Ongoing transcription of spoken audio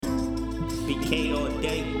BK all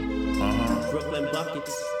day. Brooklyn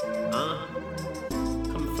Buckets.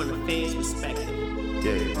 Coming from the fans' perspective.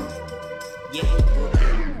 Yeah.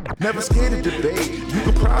 Never scared to debate. You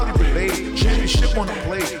could probably relate. Championship on the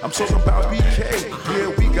plate. I'm talking about BK.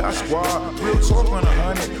 Yeah, we got squad. Real talk on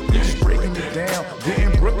 100. We just breaking it down.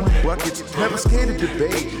 Getting Brooklyn buckets. Never scared to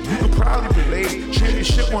debate. You could probably relate.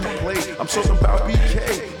 Championship on the plate. I'm talking about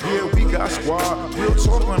BK. Yeah, we got squad. Real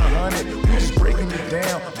talk on 100. We just breaking it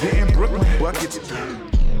down. Getting Brooklyn buckets.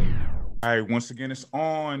 All right, once again, it's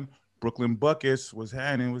on. Brooklyn Buckets. What's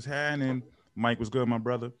happening? Mike, what's good, my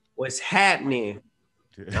brother? What's happening?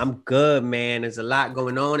 I'm good, man. There's a lot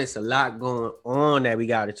going on. It's a lot going on that we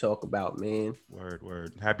got to talk about, man.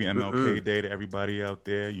 Word. Happy MLK Day to everybody out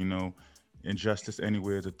there. You know, injustice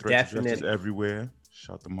anywhere is a threat to justice everywhere.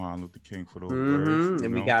 Shout out to Martin Luther King for those words.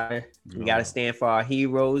 And we gotta stand for our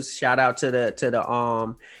heroes. Shout out to the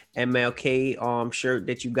MLK shirt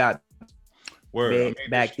that you got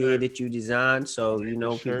back there that you designed. So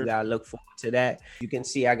people gotta look forward to that. You can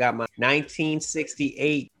see I got my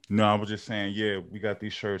 1968. No, I was just saying, yeah, we got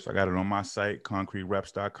these shirts. I got it on my site,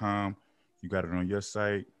 concretereps.com. You got it on your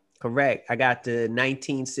site. Correct. I got the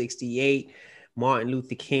 1968 Martin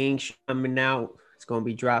Luther King coming out. It's going to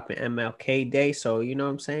be dropping MLK Day. So, you know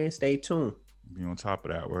what I'm saying? Stay tuned. Be on top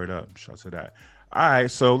of that. Word up. Shout out to that. All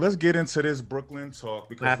right, so let's get into this Brooklyn talk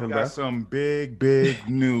because we got some big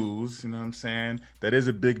news, you know what I'm saying? That is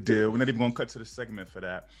a big deal. We're not even going to cut to the segment for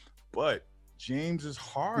that. But James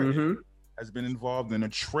Harden has been involved in a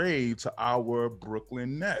trade to our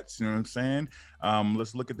Brooklyn Nets. You know what I'm saying?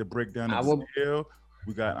 Let's look at the breakdown of the deal.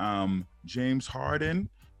 We got James Harden.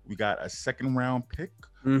 We got a second round pick.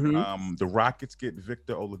 The Rockets get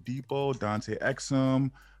Victor Oladipo, Dante Exum.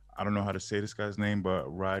 I don't know how to say this guy's name, but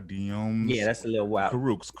Radion. Yeah, that's a little wild.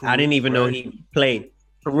 Karooks, I didn't even know he played.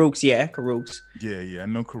 Karooks. Yeah, I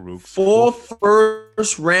know Karooks. 4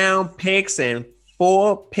 first round picks and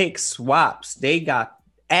 4 pick swaps. They got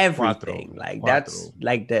everything. That's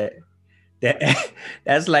like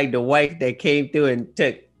that's like the wife that came through and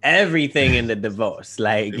took everything in the divorce.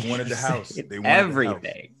 Like they wanted the house. They wanted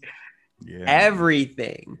everything. The house. Yeah.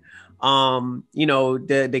 Everything.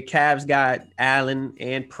 The Cavs got Allen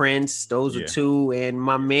and Prince. Those are 2. And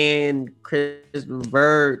my man Chris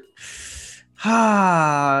Bird.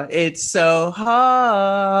 It's so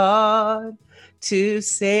hard to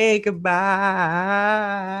say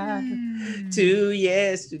goodbye to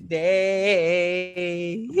yesterday.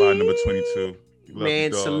 Goodbye, number 22.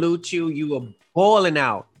 Man, salute you. You were balling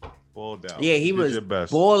out. Balled out. Yeah, he was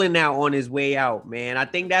balling out on his way out, man. I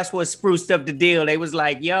think that's what spruced up the deal. They was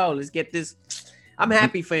like, yo, let's get this. I'm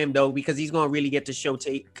happy for him, though, because he's going to really get to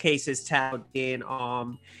showcase his talent in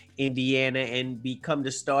Indiana and become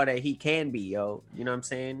the star that he can be, yo. You know what I'm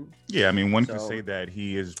saying? Yeah, I mean, one could say that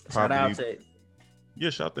he is probably...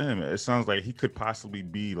 shout out to him. It sounds like he could possibly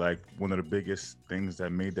be like one of the biggest things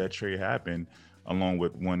that made that trade happen, along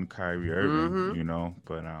with one Kyrie Irving,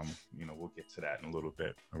 But we'll get to that in a little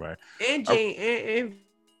bit. All right. And and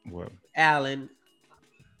what? Allen.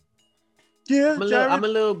 Yeah,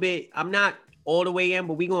 I'm not all the way in,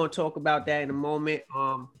 but we're gonna talk about that in a moment.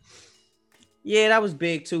 Yeah, that was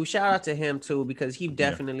big too. Shout out to him too, because he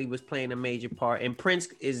definitely was playing a major part. And Prince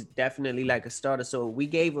is definitely like a starter. So we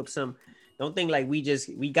gave up some. Don't think like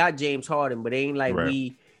we got James Harden, but it ain't like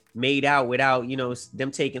we made out without,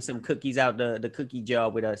 them taking some cookies out the cookie jar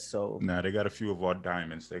with us. So nah, they got a few of our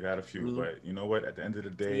diamonds. They got a few, but you know what? At the end of the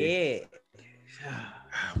day,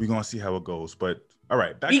 we're gonna see how it goes. But all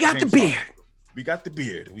right, we got the beard. We got the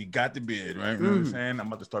beard, right? You know what I'm saying? I'm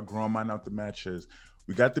about to start growing mine out the matches.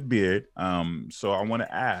 We got the beard. So I want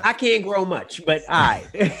to ask. I can't grow much, but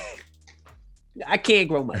I can't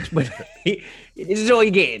grow much, but this is all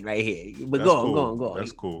you're getting right here. But go on.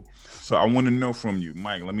 That's cool. So I want to know from you,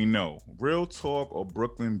 Mike. Let me know. Real talk or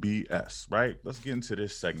Brooklyn BS, right? Let's get into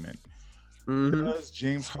this segment. Does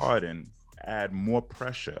James Harden add more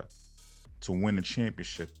pressure to win a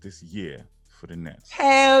championship this year for the Nets?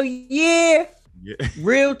 Hell yeah.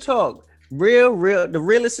 Real talk. The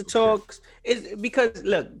realest of talks is because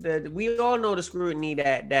look, we all know the scrutiny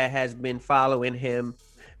that has been following him,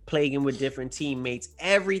 plaguing with different teammates,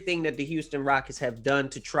 everything that the Houston Rockets have done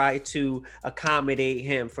to try to accommodate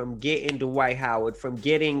him, from getting Dwight Howard, from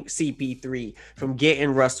getting CP3, from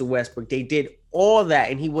getting Russell Westbrook. They did all that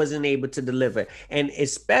and he wasn't able to deliver. And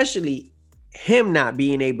especially him not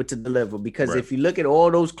being able to deliver, because if you look at all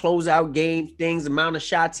those closeout game things, amount of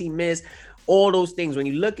shots he missed, all those things, when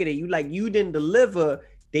you look at it, you didn't deliver.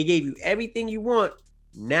 They gave you everything you want.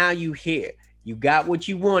 Now you here. You got what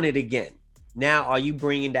you wanted again. Now, are you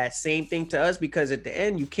bringing that same thing to us? Because at the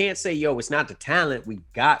end, you can't say, yo, it's not the talent. We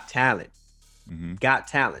got talent. got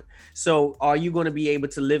talent. So are you going to be able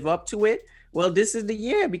to live up to it? Well, this is the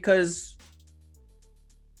year, because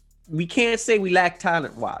we can't say we lack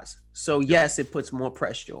talent wise. So yes, it puts more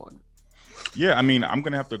pressure on. Yeah, I mean, I'm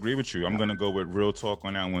going to have to agree with you. I'm going to go with real talk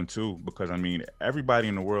on that one too, because I mean, everybody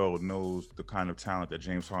in the world knows the kind of talent that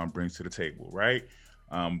James Harden brings to the table, right?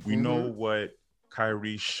 We know what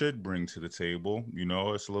Kyrie should bring to the table. You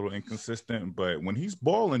know, it's a little inconsistent, but when he's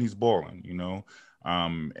balling, you know.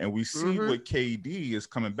 And we see what KD is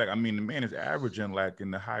coming back. I mean, the man is averaging like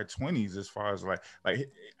in the high 20s as far as like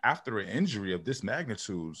after an injury of this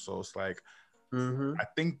magnitude. So it's like, I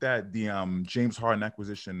think that the James Harden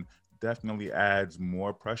acquisition definitely adds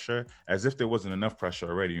more pressure, as if there wasn't enough pressure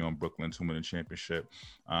already on Brooklyn to win a championship.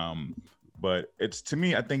 But it's, to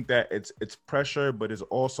me, I think that it's pressure, but it's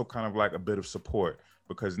also kind of like a bit of support,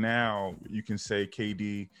 because now you can say,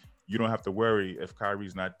 KD, you don't have to worry if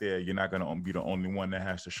Kyrie's not there. You're not going to be the only one that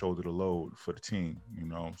has to shoulder the load for the team, you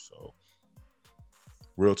know? So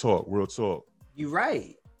real talk. You're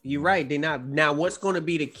right. They're not. Now, what's going to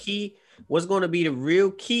be the key? What's going to be the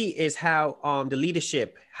real key is how the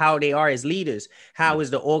leadership, how they are as leaders. How is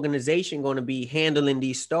the organization going to be handling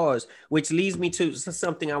these stars? Which leads me to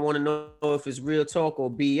something I want to know if it's real talk or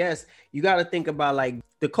BS. You got to think about like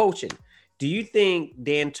the coaching. Do you think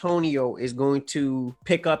D'Antonio is going to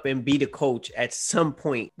pick up and be the coach at some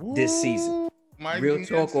point this season? Real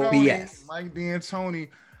talk or BS? Mike D'Antoni.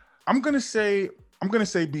 I'm gonna say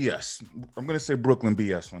BS. I'm gonna say Brooklyn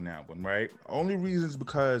BS on that one, right? Only reason is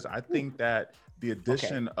because I think that the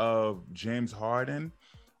addition of James Harden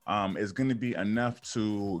is going to be enough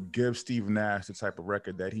to give Steve Nash the type of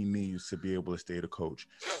record that he needs to be able to stay the coach.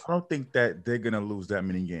 I don't think that they're going to lose that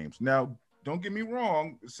many games. Now, don't get me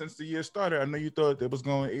wrong. Since the year started, I know you thought they was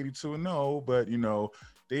going 82-0, but you know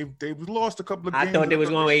they've lost a couple of games. I thought they was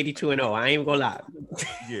going 82-0. I ain't gonna lie.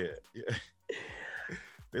 Yeah.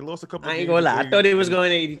 They lost a couple. I ain't gonna lie. I thought it was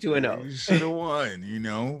going 82-0. You should have won, you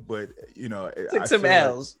know. But you know, took some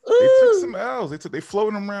L's. Like they took some L's. They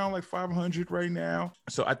floating around like 500 right now.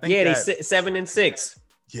 So I think they 7-6.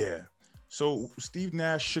 Yeah. So Steve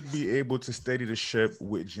Nash should be able to steady the ship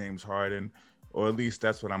with James Harden, or at least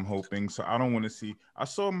that's what I'm hoping. So I don't want to see. I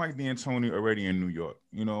saw Mike D'Antoni already in New York.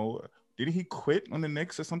 You know, did he quit on the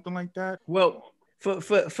Knicks or something like that? Well,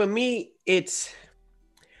 for me, it's.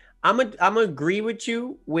 I'm gonna agree with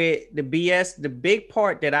you with the BS. The big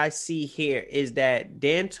part that I see here is that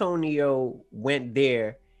D'Antonio went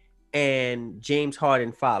there and James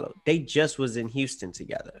Harden followed. They just was in Houston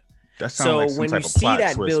together. That sounds like some when type you of see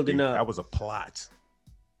that building up, that was a plot.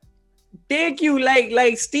 Thank you.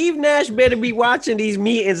 Like Steve Nash better be watching these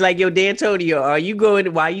meetings. Like, yo, D'Antonio, why are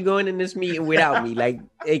you going in this meeting without me? Like,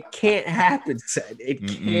 it can't happen, son. It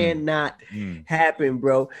cannot happen,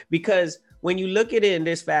 bro. Because when you look at it in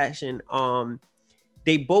this fashion,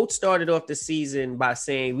 they both started off the season by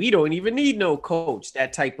saying, we don't even need no coach,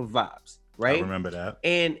 that type of vibes, right? I remember that.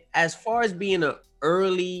 And as far as being an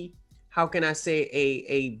early, how can I say,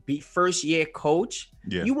 a first year coach,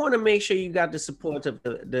 you want to make sure you got the support of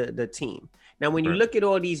the team. Now, when you look at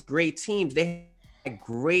all these great teams, they had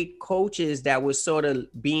great coaches that were sort of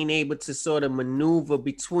being able to sort of maneuver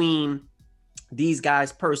between these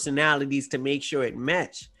guys' personalities to make sure it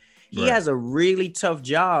matched. He has a really tough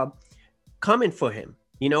job coming for him,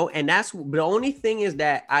 you know, and that's the only thing is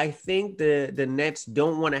that I think the Nets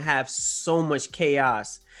don't want to have so much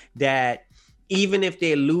chaos that even if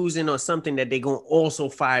they're losing or something, that they're going to also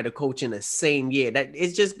fire the coach in the same year. That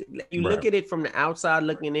it's just, you look at it from the outside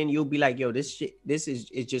looking in, you'll be like, yo, this is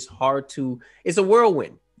just hard to, it's a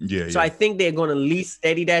whirlwind. So I think they're going to at least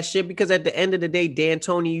steady that shit, because at the end of the day,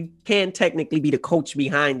 D'Antoni can technically be the coach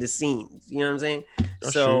behind the scenes. You know what I'm saying?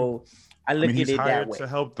 That's so true. I look at it that way. To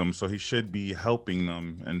help them, so he should be helping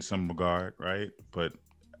them in some regard, right? But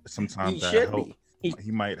sometimes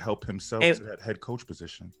he might help himself to that head coach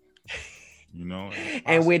position. You know,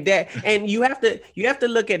 and with that, and you have to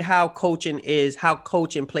look at how coaching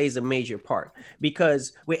plays a major part,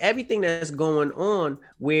 because with everything that's going on,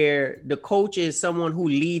 where the coach is someone who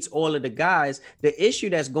leads all of the guys, the issue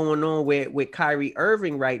that's going on with Kyrie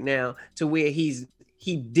Irving right now, to where he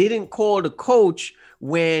didn't call the coach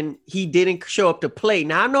when he didn't show up to play.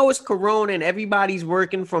 Now I know it's Corona and everybody's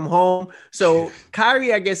working from home, so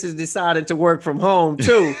Kyrie, I guess, has decided to work from home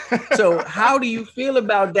too. So how do you feel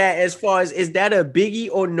about that? As far as, is that a biggie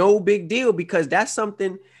or no big deal? Because that's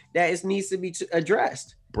something that needs to be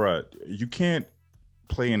addressed. Bruh, you can't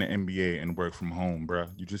play in the NBA and work from home, bruh.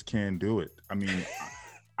 You just can't do it. I mean,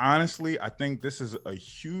 honestly, I think this is a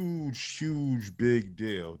huge big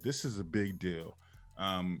deal. This is a big deal.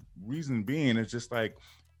 Reason being is just like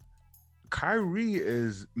Kyrie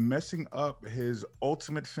is messing up his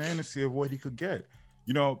ultimate fantasy of what he could get.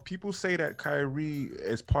 You know, people say that Kyrie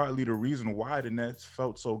is partly the reason why the Nets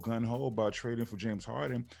felt so gung-ho about trading for James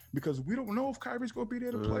Harden, because we don't know if Kyrie's going to be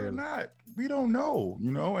there to play or not. We don't know, you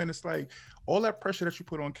know, and it's like all that pressure that you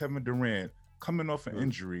put on Kevin Durant coming off an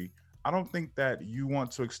injury, I don't think that you want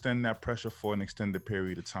to extend that pressure for an extended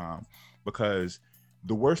period of time, because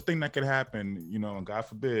the worst thing that could happen, you know, and God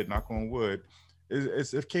forbid, knock on wood,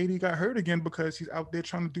 is if KD got hurt again because he's out there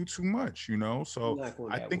trying to do too much, you know. So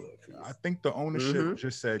I think the ownership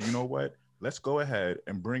just said, you know what, let's go ahead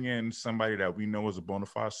and bring in somebody that we know is a bona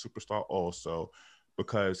fide superstar also,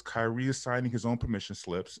 because Kyrie is signing his own permission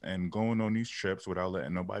slips and going on these trips without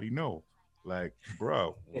letting nobody know. Like,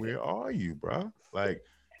 bro, where are you, bro? Like,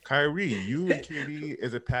 Kyrie, you and KD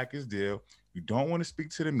is a package deal. You don't want to speak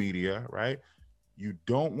to the media, right? You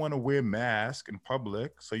don't want to wear masks in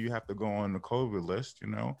public, so you have to go on the COVID list, you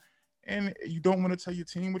know, and you don't want to tell your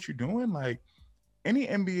team what you're doing. Like, any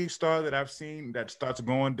NBA star that I've seen that starts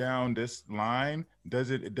going down this line,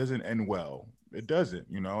 it doesn't end well. It doesn't,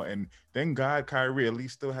 you know, and thank God Kyrie at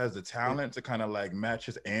least still has the talent to kind of like match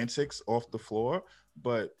his antics off the floor.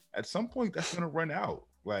 But at some point, that's going to run out.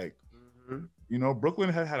 Like, you know, Brooklyn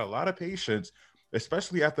had a lot of patience,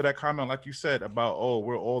 especially after that comment, like you said, about, oh,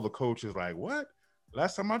 we're all the coaches. Like, what?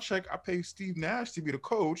 Last time I checked, I paid Steve Nash to be the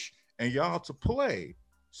coach and y'all to play.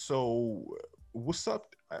 So what's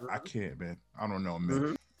up? I can't, man. I don't know,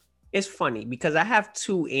 man. It's funny because I have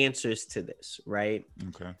two answers to this, right?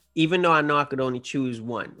 Okay. Even though I know I could only choose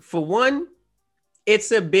one. For one,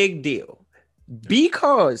 it's a big deal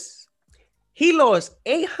because he lost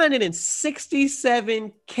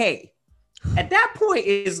 $867K. At that point,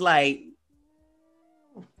 it's like,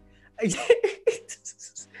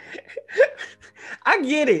 I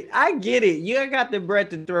get it. You got the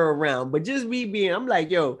bread to throw around, but just I'm like,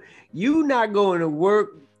 yo, you not going to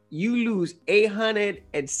work. You lose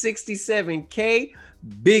 $867K.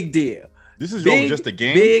 Big deal. This is just a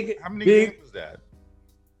game. How many games was that?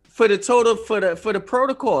 For the total, for the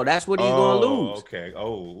protocol, that's what he's gonna lose. Okay.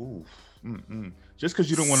 Just because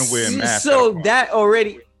you don't want to wear a mask. So that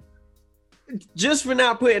already. Just for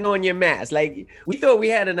not putting on your mask. Like, we thought we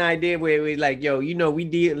had an idea where we like, yo, you know, we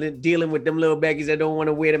dealing with them little baggies that don't want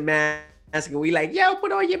to wear the mask. And we like, yo,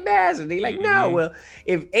 put on your mask. And they like, no, well,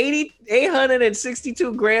 if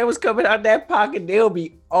 862 grand was coming out that pocket, they'll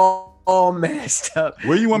be all masked up.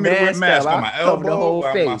 Where you want me to wear a mask? On my elbow? The whole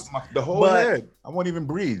face. The whole head. I won't even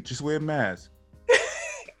breathe. Just wear a mask.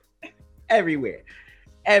 Everywhere.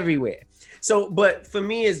 So, but for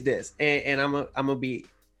me is this, and I'm gonna be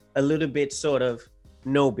a little bit sort of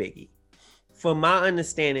no biggie. For my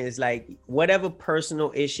understanding is like whatever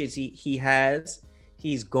personal issues he has,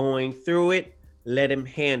 he's going through it. Let him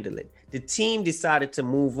handle it. The team decided to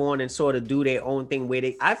move on and sort of do their own thing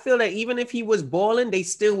where I feel that even if he was balling, they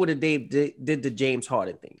still would have did the James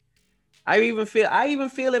Harden thing. I even feel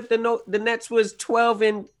if the Nets was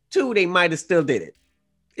 12-2, they might have still did it.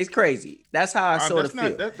 It's crazy. That's how I sort of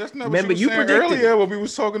feel. That's not remember what you predicted earlier when we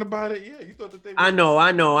was talking about it. Yeah, you thought that they. I know.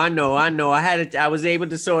 I was able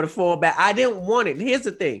to sort of fall back. I didn't want it. Here's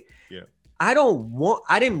the thing. Yeah. I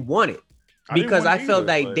didn't want it because I felt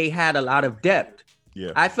like they had a lot of depth.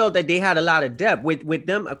 Yeah. I felt that they had a lot of depth with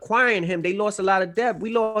them acquiring him. They lost a lot of depth.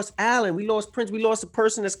 We lost Allen. We lost Prince. We lost a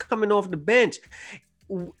person that's coming off the bench.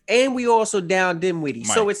 And we also down Dinwiddie.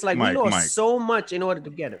 So it's like we lost so much in order to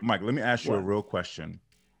get it. Mike, let me ask you a real question.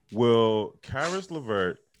 Will Caris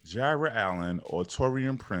LeVert, Jared Allen, or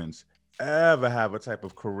Taurean Prince ever have a type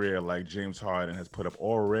of career like James Harden has put up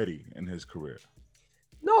already in his career?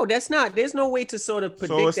 No, that's not. There's no way to sort of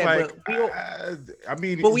predict so it's that. Like,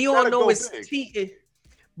 but we all know it's T.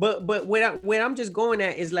 But where I'm just going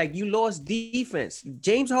at is like you lost defense.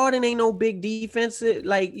 James Harden ain't no big defense.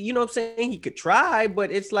 Like, you know what I'm saying? He could try,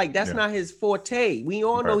 but it's like that's not his forte. We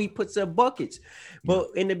all know he puts up buckets. But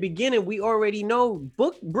in the beginning, we already know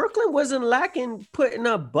Brooklyn wasn't lacking putting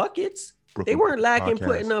up buckets. They weren't lacking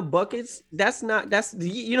putting up buckets. That's you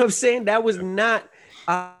know what I'm saying? That was not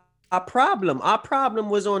our problem. Our problem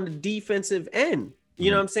was on the defensive end. You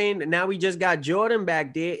know what I'm saying? Now we just got Jordan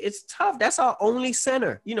back there. It's tough. That's our only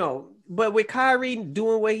center, you know. But with Kyrie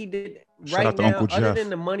doing what he did right now, other than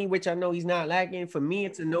the money, which I know he's not lacking, for me,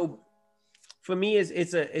 it's a no. For me,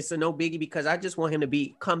 it's a no biggie because I just want him to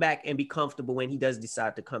come back and be comfortable when he does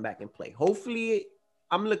decide to come back and play. Hopefully,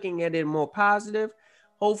 I'm looking at it more positive.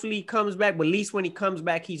 Hopefully, he comes back, but at least when he comes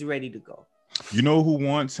back, he's ready to go. You know who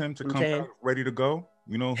wants him to come back ready to go?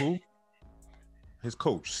 You know who? His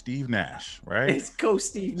coach, Steve Nash, right? His coach,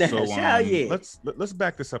 Steve Nash. So, hell yeah. Let's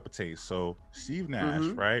back this up a taste. So Steve Nash,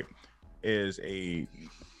 right, is a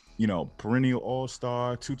perennial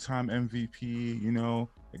all-star, 2-time MVP,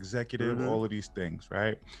 executive, all of these things,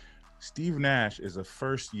 right? Steve Nash is a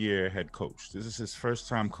first-year head coach. This is his first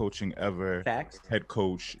time coaching ever. Facts. Head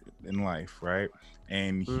coach in life, right?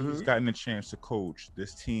 And he's gotten a chance to coach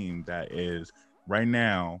this team that is right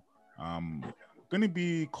now going to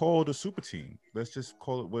be called a super team. Let's just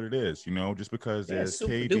call it what it is, just because there's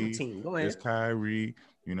KD, there's Kyrie,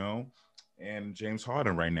 and James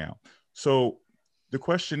Harden right now. So the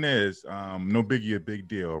question is, no biggie, a big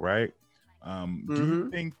deal, right? Do you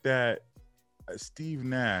think that Steve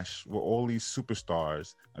Nash, with all these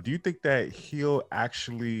superstars, do you think that he'll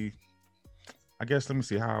actually, I guess, let me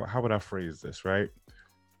see, how would I phrase this, right?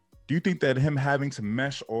 Do you think that him having to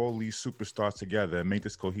mesh all these superstars together and make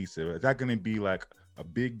this cohesive, is that going to be like a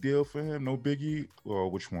big deal for him, no biggie, or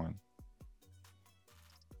which one?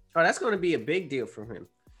 Oh, that's going to be a big deal for him.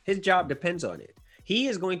 His job depends on it. He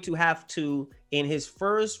is going to have to, in his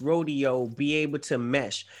first rodeo, be able to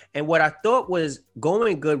mesh. And what I thought was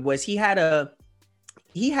going good was he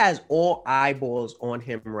has all eyeballs on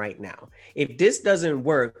him right now. If this doesn't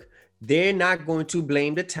work, they're not going to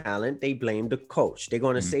blame the talent. They blame the coach. They're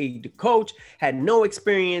going to say the coach had no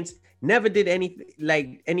experience, never did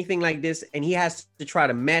anything like this, and he has to try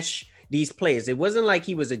to mesh these players. It wasn't like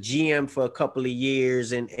he was a GM for a couple of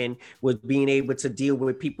years and was being able to deal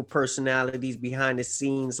with people personalities behind the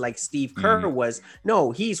scenes like Steve Kerr was.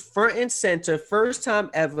 No, he's front and center, first time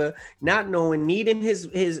ever, not knowing, needing his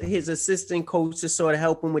assistant coach to sort of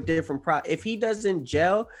help him with different if he doesn't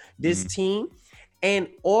gel this team, and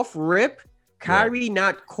off rip, Kyrie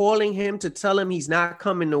not calling him to tell him he's not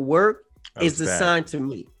coming to work is the sign to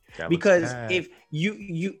me. Because if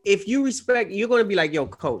you respect, you're going to be like, yo,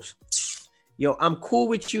 coach, I'm cool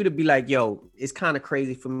with you to be like, yo, it's kind of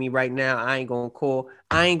crazy for me right now. I ain't going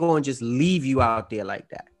to just leave you out there like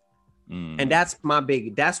that. And that's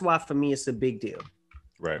why for me, it's a big deal.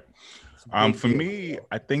 Right. For me,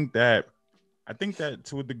 I think that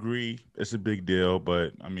to a degree, it's a big deal,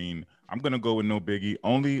 but I mean, I'm going to go with no biggie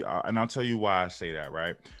only. And I'll tell you why I say that,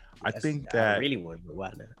 right? I think that I really would, but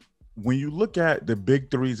why not? When you look at the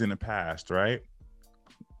big threes in the past, right?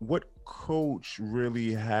 What coach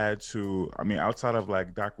really had to, I mean, outside of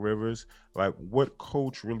like Doc Rivers, like what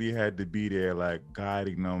coach really had to be there, like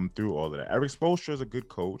guiding them through all of that? Eric Spoelstra is a good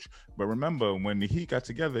coach, but remember when the Heat got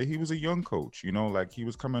together, he was a young coach, like he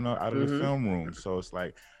was coming out of the film room. So it's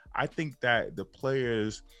like, I think that the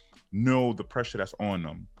players know the pressure that's on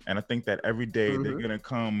them. And I think that every day they're going to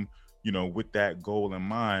come, with that goal in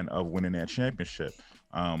mind of winning that championship.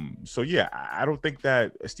 So yeah, I don't think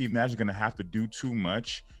that Steve Nash is going to have to do too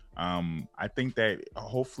much. I think that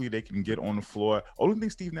hopefully they can get on the floor. Only thing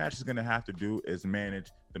Steve Nash is going to have to do is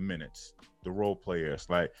manage the minutes, the role players,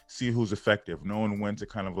 like see who's effective, knowing when to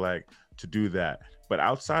kind of like to do that. But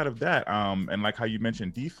outside of that, and like how you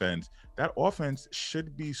mentioned defense, that offense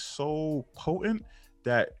should be so potent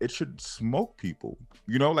that it should smoke people,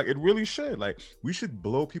 like it really should. Like we should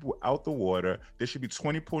blow people out the water. There should be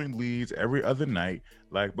 20-point leads every other night,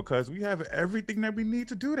 like because we have everything that we need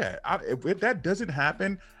to do that. If that doesn't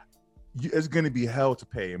happen, it's going to be hell to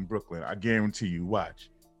pay in Brooklyn. I guarantee you. Watch.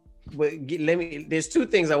 But there's two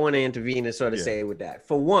things I want to intervene and sort of say with that.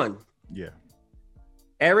 For one,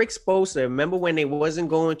 Eric Spoelstra, remember when they wasn't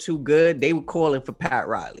going too good, they were calling for Pat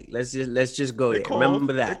Riley. Let's just go there.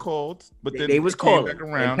 Remember that. They called, but they was calling.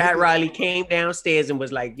 And Pat Riley came downstairs and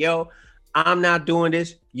was like, yo, I'm not doing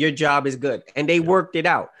this. Your job is good. And they worked it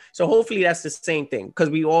out. So hopefully that's the same thing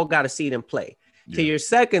because we all got to see them play. Yeah. To your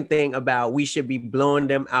second thing about we should be blowing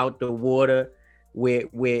them out the water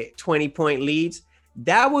with 20-point leads.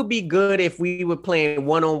 That would be good if we were playing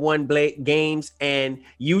one-on-one games and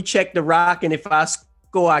you check the rock, and if I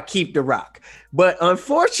score, I keep the rock. But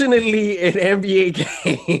unfortunately, in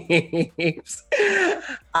NBA games,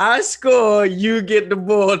 I score, you get the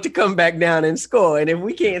ball to come back down and score. And if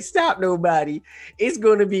we can't stop nobody, it's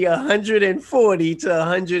going to be 140 to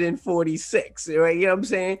 146, right? You know what I'm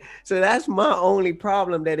saying? So that's my only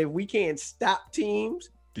problem, that if we can't stop teams.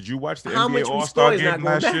 Did you watch the NBA All-Star game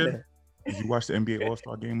last year? Did you watch the NBA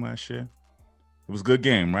All-Star game last year? It was a good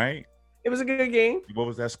game, right? It was a good game. What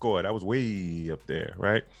was that score? That was way up there,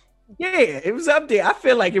 right? Yeah, it was up there. I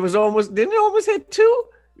feel like it was almost, didn't it almost hit 2?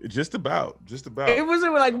 Just about. It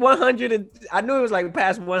wasn't like 100. I knew it was like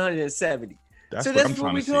past 170. That's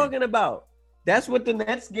what we're talking about. That's what the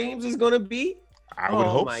next games is going to be. I would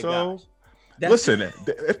hope so. Listen,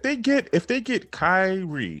 if they get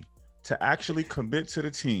Kyrie to actually commit to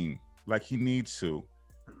the team like he needs to,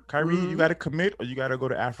 Kyrie, you got to commit or you got to go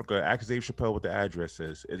to Africa. Ask Dave Chappelle what the address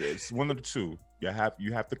is. It's one of the two. You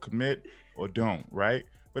have to commit or don't, right?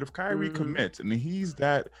 But if Kyrie commits, and he's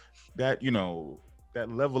that that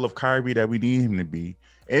level of Kyrie that we need him to be,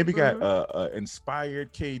 and we got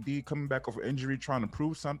inspired KD coming back off injury trying to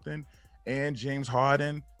prove something, and James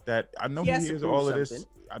Harden that I know he hears all of this.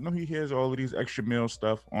 I know he hears all of these extra meal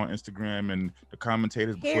stuff on Instagram and the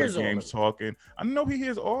commentators before the games talking. I know he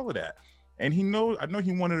hears all of that, and I know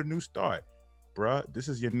he wanted a new start, bruh. This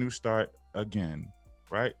is your new start again,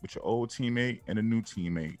 right? With your old teammate and a new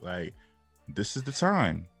teammate. Like, this is the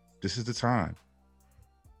time. This is the time.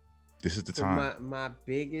 This is the time. My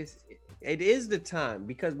biggest, it is the time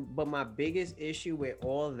but my biggest issue with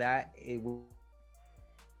all that,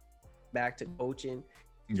 back to coaching.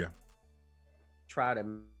 Yeah. Try to,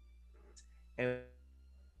 and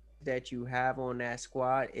that you have on that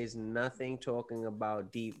squad is nothing talking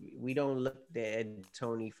about deep. We don't look at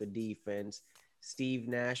Tony for defense. Steve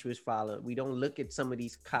Nash was following. We don't look at some of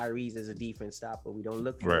these Kyries as a defense stopper. We don't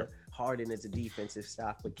look for Harden as a defensive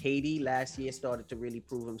stopper. KD last year started to really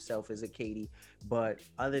prove himself as a KD. But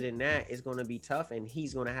other than that, it's going to be tough, and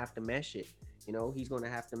he's going to have to mesh it. He's going to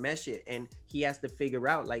have to mesh it, and he has to figure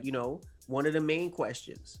out, one of the main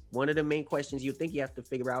questions you think you have to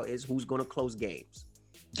figure out is who's going to close games.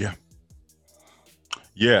 Yeah.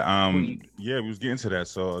 Yeah, we was getting to that.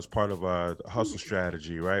 So as part of our hustle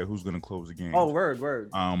strategy, right? Who's going to close the game? Oh, word.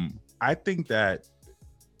 I think that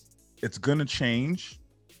it's going to change,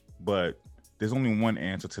 but there's only one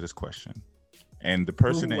answer to this question. And the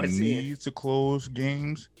person that needs to close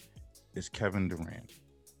games is Kevin Durant.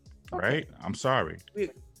 Okay. Right? I'm sorry.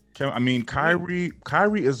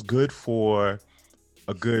 Kyrie is good for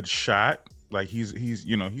a good shot. Like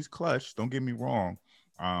he's clutch. Don't get me wrong.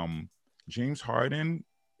 James Harden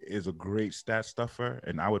is a great stat stuffer,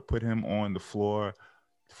 and I would put him on the floor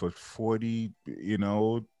for 47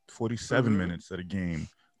 minutes of the game.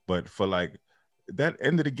 But for like that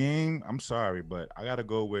end of the game, I'm sorry, but I gotta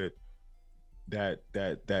go with that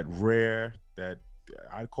rare, that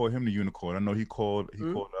I call him the unicorn. I know he called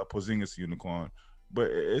Porzingis the unicorn, but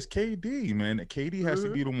it's KD, man. KD has to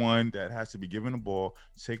be the one that has to be given the ball,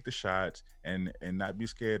 take the shots, and not be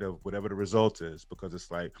scared of whatever the result is, because it's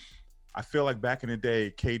like, I feel like back in the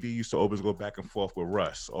day, KD used to always go back and forth with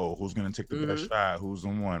Russ. Oh, who's going to take the best shot? Who's the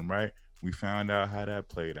one, right? We found out how that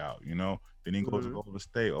played out, Then he goes to Golden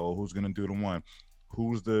State. Oh, who's going to do the one?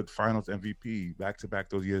 Who's the finals MVP back-to-back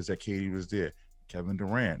those years that KD was there? Kevin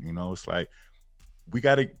Durant, It's like, we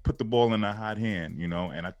got to put the ball in the hot hand,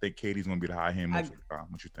 And I think KD's going to be the hot hand most of the time.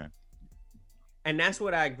 What you think? And that's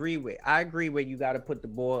what I agree with. I agree with you got to put the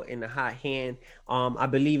ball in the hot hand. I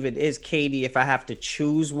believe it is KD if I have to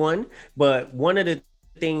choose one. But one of the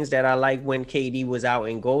things that I like when KD was out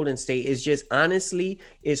in Golden State is just, honestly,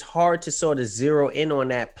 it's hard to sort of zero in on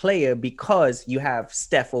that player because you have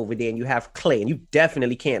Steph over there and you have Clay, and you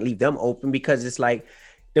definitely can't leave them open, because it's like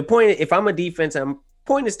the point, if I'm a defense,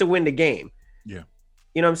 point is to win the game. Yeah.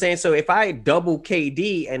 You know what I'm saying? So if I double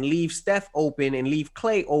KD and leave Steph open and leave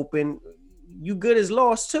Clay open, you good as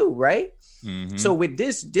lost too, right? So with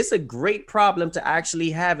this a great problem to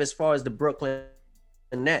actually have as far as the Brooklyn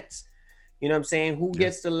Nets. You know what I'm saying? Who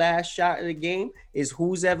gets the last shot of the game is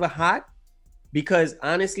who's ever hot. Because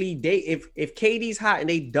honestly, if KD's hot and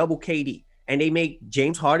they double KD and they make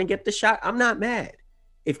James Harden get the shot, I'm not mad.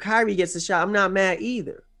 If Kyrie gets the shot, I'm not mad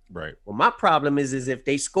either. Right. Well, my problem is if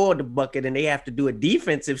they score the bucket and they have to do a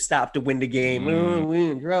defensive stop to win the game,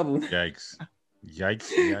 we're in trouble. Yikes.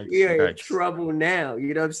 You're in trouble now.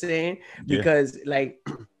 You know what I'm saying? Because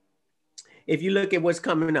if you look at what's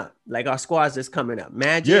coming up, like our squads that's coming up,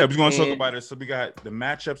 Magic. Yeah, we're gonna talk about it. So we got the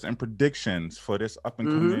matchups and predictions for this up and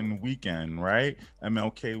coming weekend, right?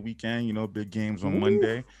 MLK weekend, big games on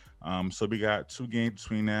Monday. So we got 2 games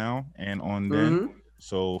between now and on then.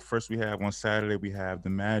 So first we have on Saturday, we have the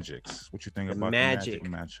Magics. What you think about the Magic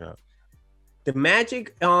matchup? The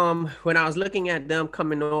Magic, when I was looking at them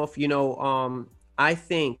coming off, I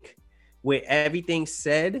think with everything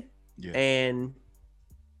said, and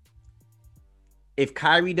if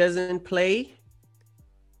Kyrie doesn't play,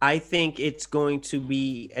 I think it's going to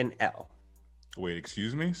be an L. Wait,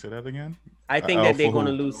 excuse me? Say that again? I think that they're going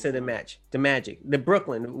to lose to the Magic, the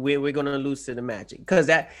Brooklyn. We're going to lose to the Magic, because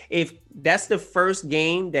if that's the first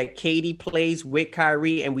game that KD plays with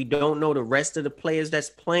Kyrie, and we don't know the rest of the players that's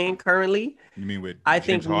playing currently. You mean with I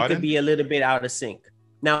think we could be a little bit out of sync.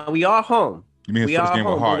 Now we are home. You mean the first game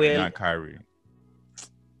with Harden, not Kyrie?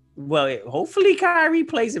 Well, hopefully Kyrie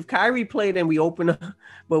plays. If Kyrie played, then we open up.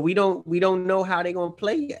 But we don't know how they're going to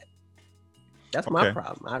play yet. That's my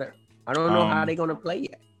problem. I don't know how they're going to play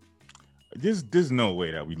yet. there's no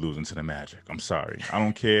way that we losing to the Magic. I'm sorry. I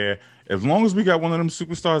don't care. As long as we got one of them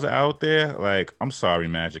superstars out there, like, I'm sorry,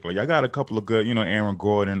 Magic. Like, I got a couple of good, Aaron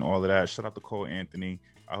Gordon, all of that. Shout out to Cole Anthony.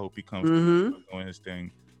 I hope he comes doing his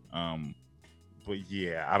thing. But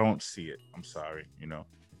yeah, I don't see it. I'm sorry,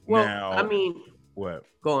 Well, now, I mean, what?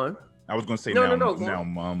 Go on. I was gonna say No.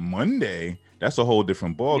 Monday, that's a whole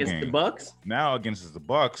different ball Against game. the Bucks? Now against the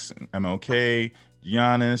Bucks, MLK,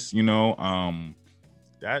 Giannis,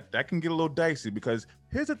 that can get a little dicey, because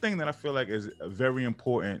here's the thing that I feel like is very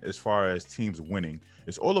important as far as teams winning.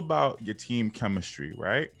 It's all about your team chemistry,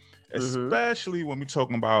 right? Especially when we're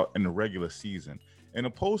talking about in the regular season. In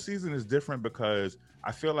the postseason is different, because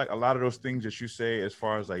I feel like a lot of those things that you say as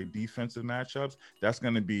far as like defensive matchups, that's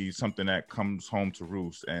going to be something that comes home to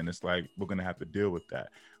roost, and it's like we're going to have to deal with that.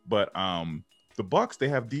 But the Bucks, they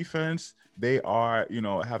have defense. They are,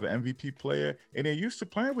 have an MVP player, and they're used to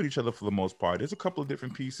playing with each other for the most part. There's a couple of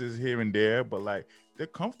different pieces here and there, but like they're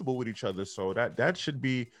comfortable with each other, so that should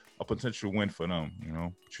be a potential win for them.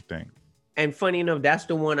 What you think? And funny enough, that's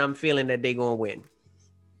the one I'm feeling that they're gonna win.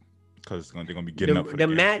 Because they're gonna be getting up for the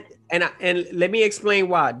game. And let me explain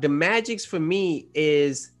why. The Magic's for me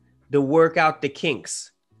is the work out the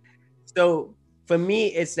kinks. So for me,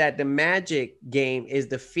 it's that the Magic game is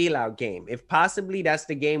the feel out game. If possibly that's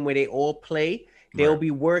the game where they all play, they'll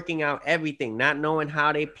be working out everything, not knowing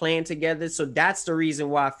how they playing together. So that's the reason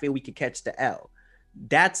why I feel we could catch the L.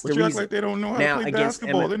 That's the reason. Act like they don't know how to play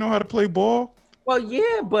basketball. They know how to play ball. Well,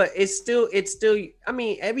 yeah, but it's still. I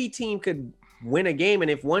mean, every team could win a game,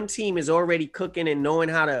 and if one team is already cooking and knowing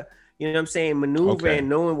how to, maneuver and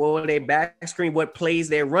knowing what they back screen, what plays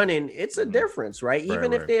they're running, it's a difference, right?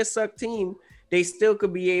 Even if they're a suck team, they still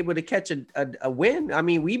could be able to catch a win. I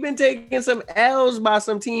mean, we've been taking some L's by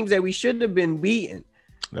some teams that we should have been beating.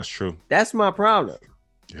 That's true. That's my problem.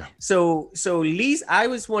 Yeah. So at least I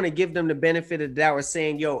just want to give them the benefit of the doubt,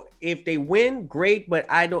 saying, yo, if they win, great, but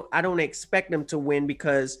I don't expect them to win,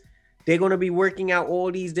 because they're going to be working out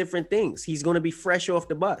all these different things. He's going to be fresh off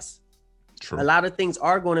the bus. True. A lot of things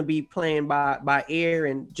are going to be playing by ear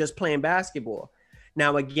and just playing basketball.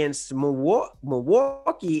 Now against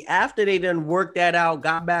Milwaukee, after they done worked that out,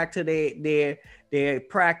 got back to their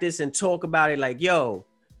practice and talk about it, like, yo,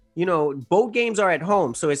 both games are at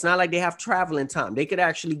home, so it's not like they have traveling time. They could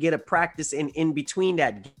actually get a practice in between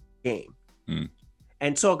that game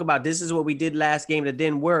and talk about, this is what we did last game that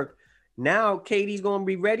didn't work. Now KD's going to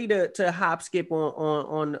be ready to hop skip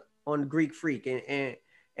on Greek Freak,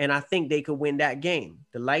 and I think they could win that game.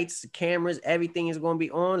 The lights, the cameras, everything is going to be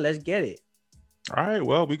on. Let's get it. All right,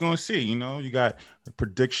 well, we're going to see. You got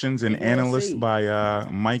predictions and analysts by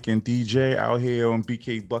Mike and DJ out here on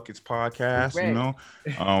BK Buckets podcast.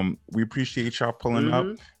 We appreciate y'all pulling up.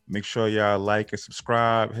 Make sure y'all like and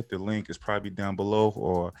subscribe. Hit the link. It's probably down below,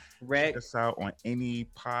 or check us out on any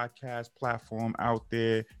podcast platform out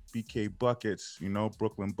there. BK Buckets,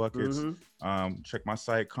 Brooklyn Buckets. Check my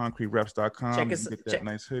site, concretereps.com. Get that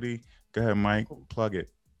nice hoodie. Go ahead, Mike. Plug it.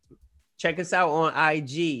 Check us out on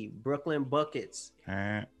IG, Brooklyn Buckets.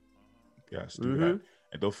 And yes, do that.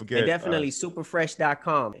 And don't forget. And definitely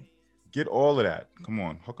superfresh.com. Get all of that. Come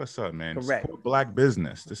on, hook us up, man. Correct. Support Black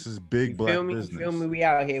business. This is big Black business. Feel me? We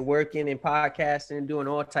out here working and podcasting and doing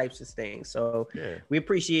all types of things. So we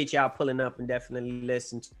appreciate y'all pulling up and definitely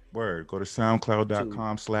listen. Word. Go to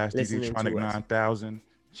SoundCloud.com/DJTronic9000.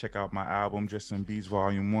 Check out my album, Just Some Beats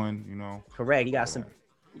Volume 1. Correct. You got some.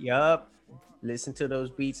 Yup. Listen to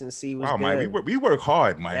those beats and see what's good. Mike, we work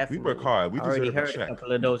hard, Mike. Definitely. We work hard. We already heard a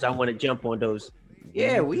couple of those. I want to jump on those.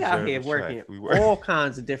 Yeah, we out here working all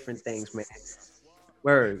kinds of different things, man.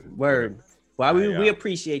 Word. Well, we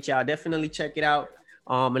appreciate y'all. Definitely check it out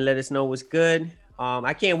and let us know what's good.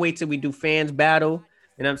 I can't wait till we do fans battle.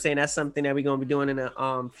 And I'm saying that's something that we're going to be doing in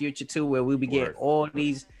the future too, where we'll be getting all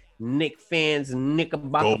these Knick fans,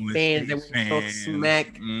 Knickerbocker fans that want to talk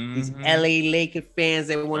smack, these LA Laker fans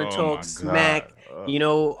that want to talk smack,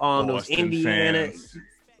 those Indiana,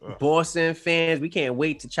 Boston fans. We can't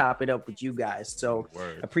wait to chop it up with you guys. So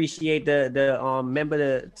appreciate the remember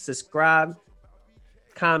to subscribe,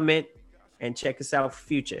 comment, and check us out for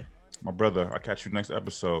future. My brother, I'll catch you next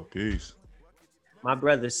episode. Peace. My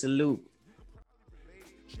brother, salute.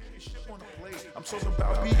 I'm talking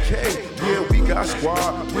about BK. Yeah, we got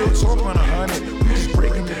squad. Real talk on 100. We just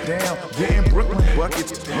breaking it down. Getting Brooklyn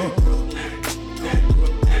Buckets.